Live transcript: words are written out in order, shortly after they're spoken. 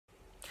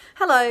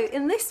Hello,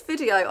 in this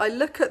video I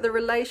look at the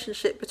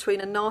relationship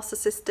between a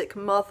narcissistic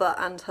mother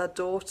and her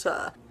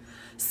daughter.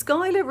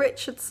 Skylar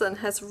Richardson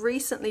has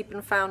recently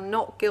been found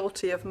not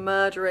guilty of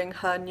murdering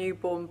her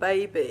newborn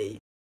baby.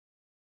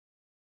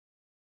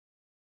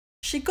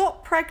 She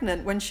got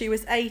pregnant when she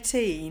was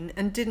 18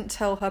 and didn't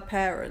tell her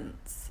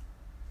parents.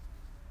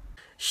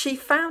 She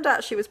found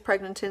out she was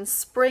pregnant in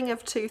spring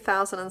of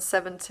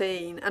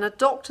 2017, and a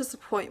doctor's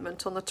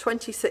appointment on the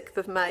 26th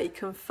of May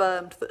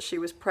confirmed that she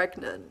was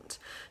pregnant.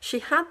 She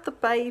had the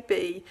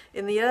baby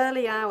in the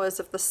early hours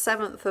of the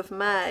 7th of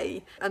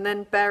May and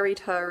then buried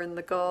her in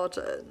the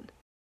garden.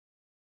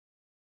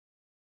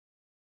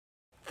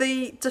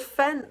 The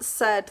defence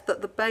said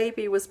that the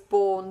baby was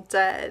born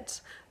dead,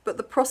 but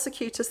the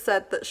prosecutor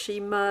said that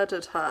she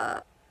murdered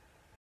her.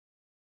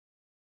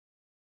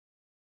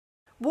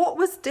 What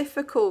was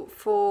difficult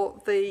for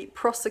the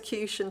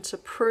prosecution to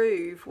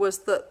prove was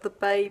that the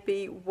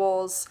baby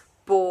was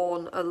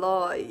born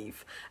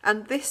alive,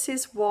 and this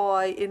is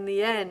why in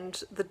the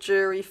end the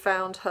jury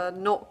found her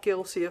not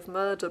guilty of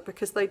murder,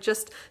 because they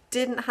just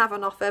didn't have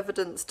enough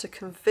evidence to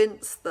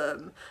convince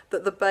them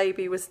that the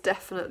baby was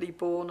definitely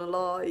born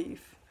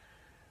alive.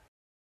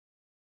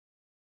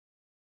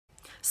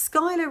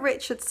 Skylar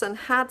Richardson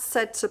had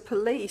said to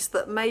police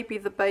that maybe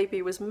the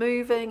baby was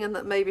moving and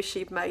that maybe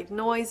she'd made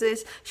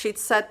noises. She'd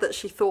said that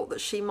she thought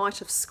that she might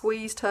have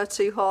squeezed her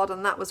too hard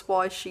and that was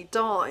why she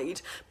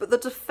died. But the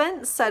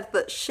defence said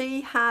that she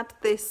had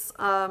this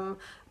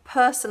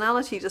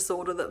personality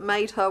disorder that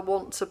made her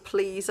want to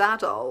please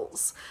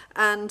adults,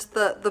 and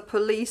that the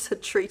police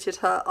had treated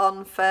her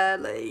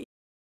unfairly.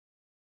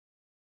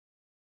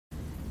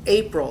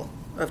 April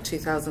of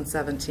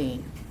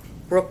 2017,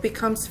 Brooke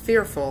becomes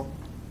fearful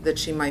that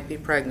she might be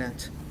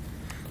pregnant.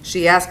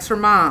 She asks her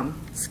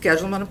mom,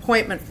 schedule an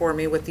appointment for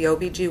me with the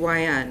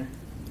OBGYN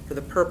for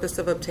the purpose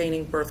of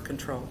obtaining birth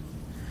control.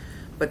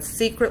 But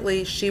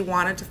secretly, she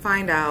wanted to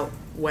find out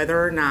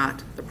whether or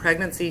not the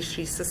pregnancy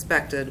she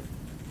suspected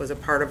was a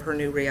part of her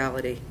new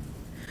reality.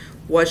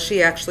 Was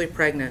she actually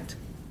pregnant?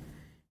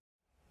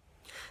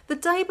 The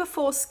day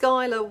before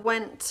Skylar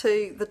went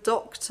to the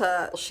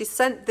doctor, she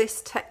sent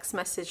this text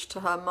message to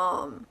her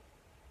mom.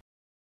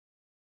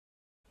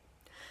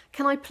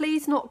 Can I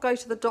please not go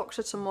to the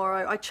doctor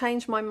tomorrow? I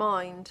changed my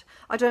mind.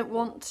 I don't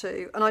want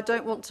to, and I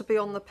don't want to be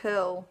on the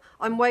pill.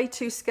 I'm way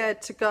too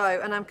scared to go,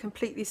 and I'm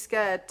completely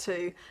scared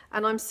to,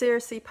 and I'm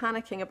seriously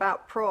panicking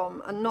about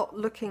prom and not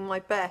looking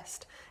my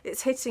best.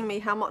 It's hitting me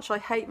how much I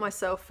hate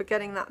myself for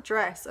getting that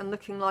dress and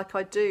looking like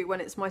I do when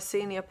it's my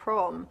senior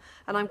prom,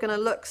 and I'm going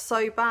to look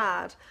so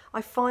bad.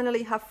 I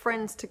finally have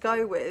friends to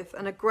go with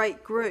and a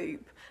great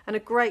group and a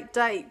great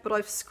date, but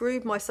I've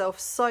screwed myself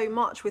so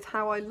much with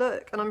how I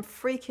look, and I'm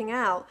freaking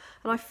out,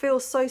 and I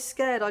feel so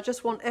scared. I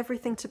just want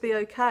everything to be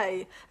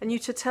okay and you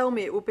to tell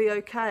me it will be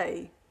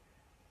okay.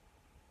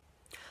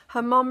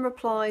 Her mum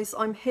replies,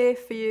 I'm here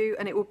for you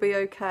and it will be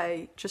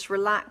okay. Just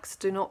relax,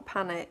 do not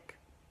panic.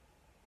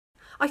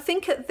 I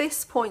think at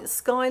this point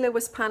Skylar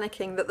was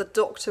panicking that the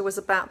doctor was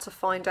about to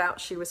find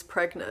out she was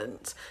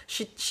pregnant.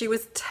 She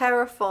was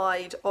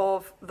terrified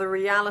of the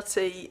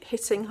reality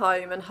hitting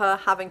home and her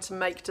having to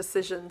make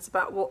decisions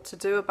about what to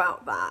do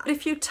about that. But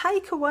if you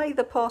take away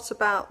the part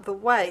about the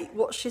weight,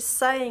 what she's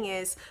saying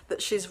is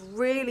that she's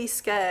really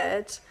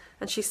scared,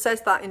 and she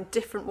says that in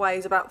different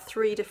ways about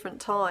 3 different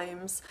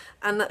times,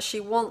 and that she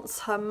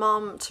wants her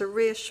mum to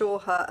reassure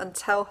her and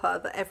tell her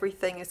that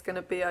everything is going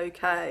to be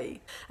okay.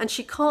 And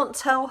she can't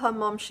tell her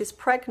mum she's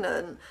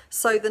pregnant,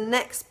 so the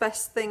next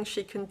best thing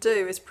she can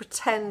do is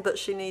pretend that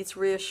she needs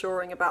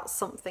reassuring about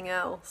something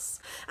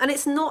else. And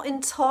it's not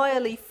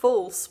entirely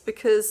false,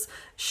 because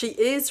she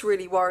is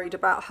really worried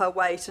about her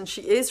weight and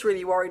she is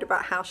really worried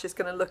about how she's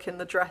going to look in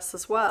the dress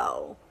as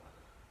well.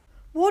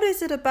 What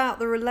is it about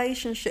the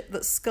relationship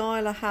that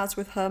Skylar has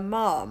with her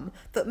mum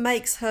that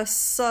makes her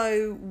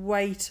so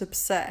weight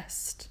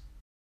obsessed?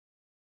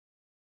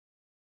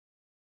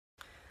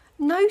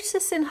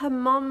 Notice in her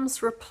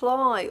mum's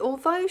reply,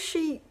 although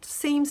she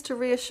seems to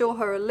reassure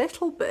her a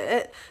little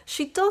bit,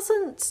 she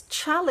doesn't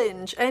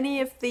challenge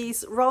any of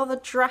these rather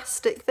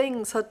drastic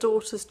things her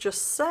daughter's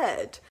just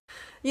said.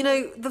 You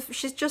know,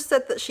 she's just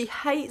said that she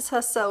hates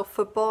herself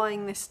for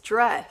buying this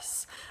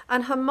dress,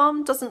 and her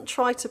mum doesn't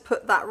try to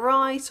put that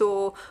right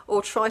or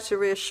try to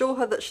reassure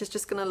her that she's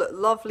just going to look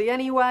lovely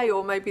anyway,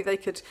 or maybe they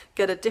could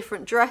get a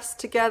different dress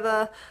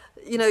together.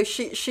 You know,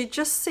 she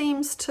just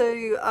seems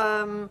to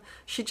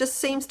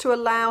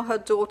allow her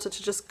daughter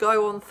to just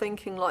go on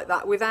thinking like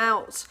that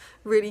without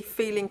really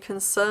feeling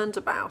concerned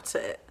about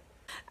it.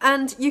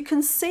 And you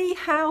can see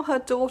how her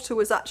daughter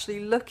was actually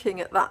looking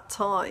at that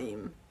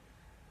time.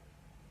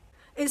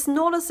 It's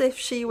not as if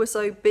she was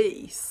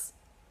obese.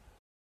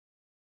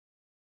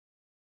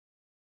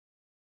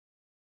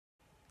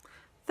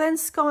 Then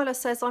Skylar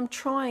says, I'm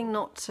trying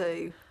not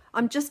to.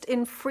 I'm just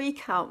in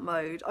freak out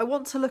mode. I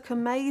want to look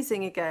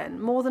amazing again.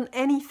 More than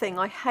anything,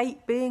 I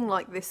hate being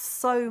like this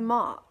so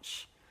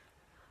much.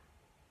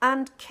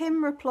 And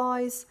Kim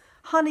replies,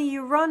 honey,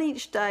 you run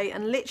each day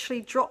and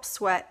literally drop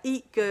sweat,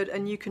 eat good,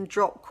 and you can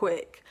drop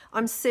quick.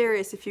 I'm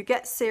serious. If you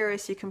get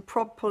serious, you can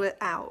pull it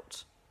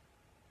out.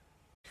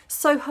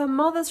 So her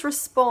mother's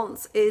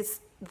response is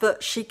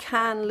that she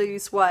can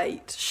lose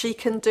weight. She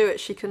can do it.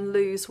 She can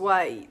lose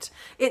weight.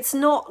 It's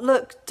not,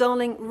 look,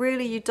 darling,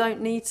 really you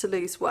don't need to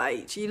lose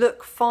weight. You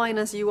look fine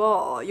as you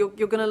are. You're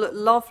going to look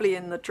lovely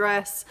in the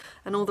dress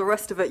and all the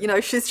rest of it. You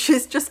know,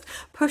 she's just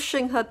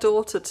pushing her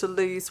daughter to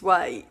lose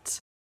weight.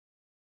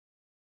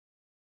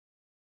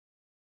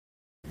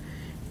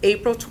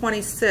 April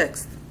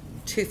 26th,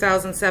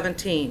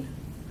 2017.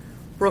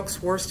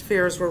 Brooke's worst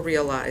fears were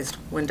realized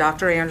when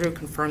Dr. Andrew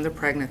confirmed the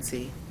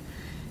pregnancy.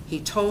 He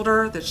told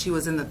her that she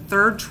was in the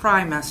 3rd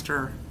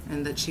trimester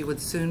and that she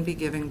would soon be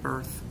giving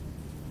birth.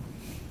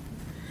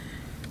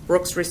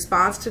 Brooke's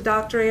response to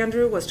Dr.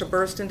 Andrew was to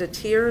burst into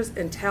tears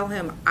and tell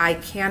him, "I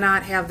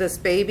cannot have this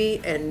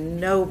baby and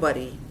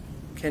nobody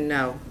can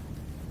know."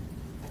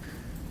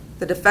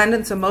 The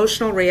defendant's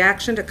emotional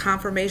reaction to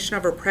confirmation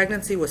of her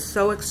pregnancy was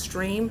so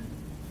extreme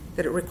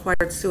that it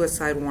required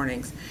suicide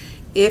warnings.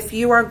 If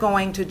you are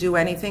going to do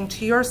anything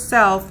to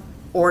yourself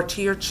or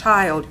to your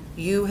child,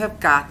 you have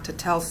got to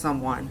tell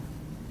someone.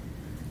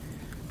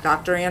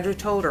 Dr. Andrew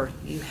told her,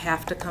 you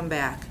have to come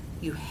back.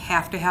 You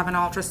have to have an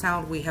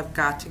ultrasound. We have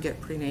got to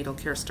get prenatal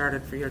care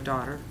started for your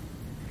daughter.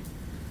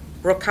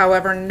 Brooke,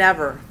 however,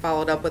 never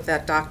followed up with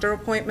that doctor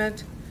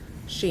appointment.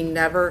 She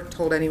never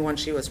told anyone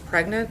she was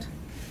pregnant.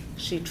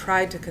 She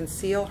tried to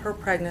conceal her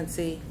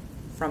pregnancy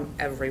from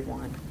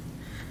everyone.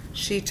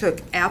 She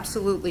took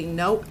absolutely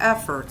no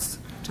efforts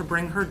to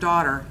bring her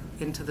daughter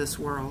into this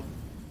world.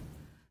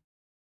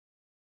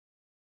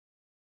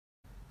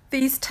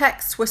 These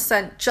texts were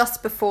sent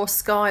just before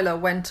Skylar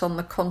went on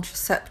the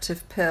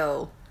contraceptive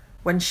pill,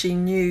 when she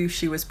knew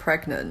she was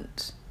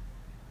pregnant.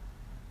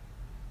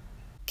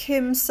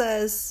 Kim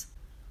says,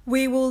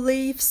 "We will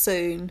leave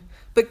soon,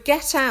 but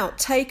get out,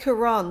 take a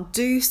run,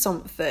 do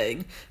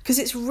something, because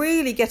it's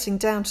really getting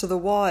down to the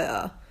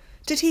wire.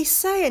 Did he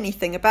say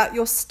anything about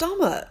your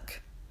stomach?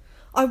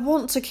 I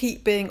want to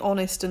keep being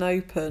honest and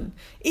open.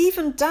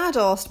 Even Dad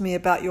asked me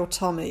about your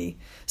tummy,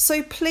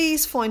 so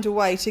please find a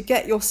way to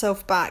get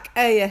yourself back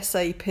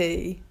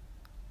ASAP."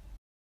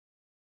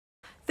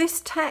 This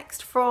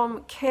text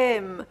from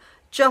Kim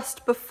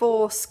just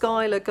before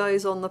Skylar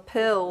goes on the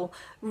pill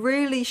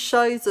really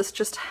shows us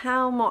just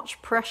how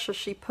much pressure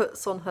she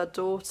puts on her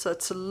daughter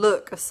to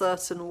look a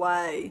certain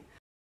way.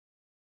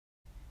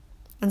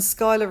 And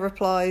Skylar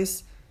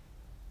replies,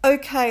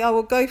 "Okay, I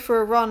will go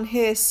for a run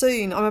here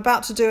soon. I'm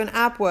about to do an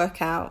ab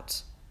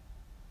workout."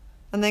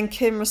 And then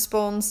Kim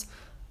responds,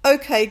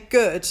 "Okay,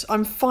 good.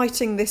 I'm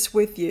fighting this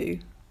with you."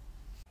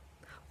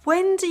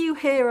 When do you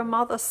hear a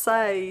mother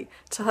say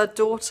to her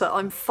daughter,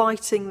 "I'm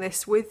fighting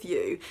this with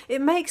you"?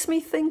 It makes me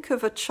think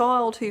of a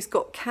child who's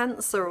got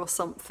cancer or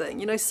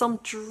something, you know, some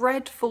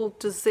dreadful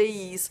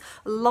disease,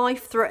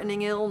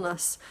 life-threatening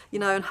illness, you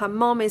know, and her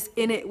mum is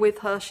in it with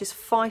her, she's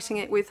fighting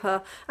it with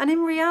her. And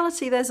in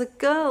reality, there's a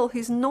girl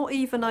who's not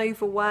even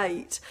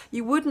overweight.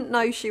 You wouldn't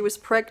know she was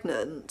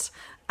pregnant.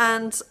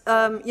 And,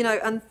 you know,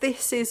 and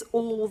this is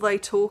all they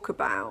talk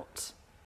about.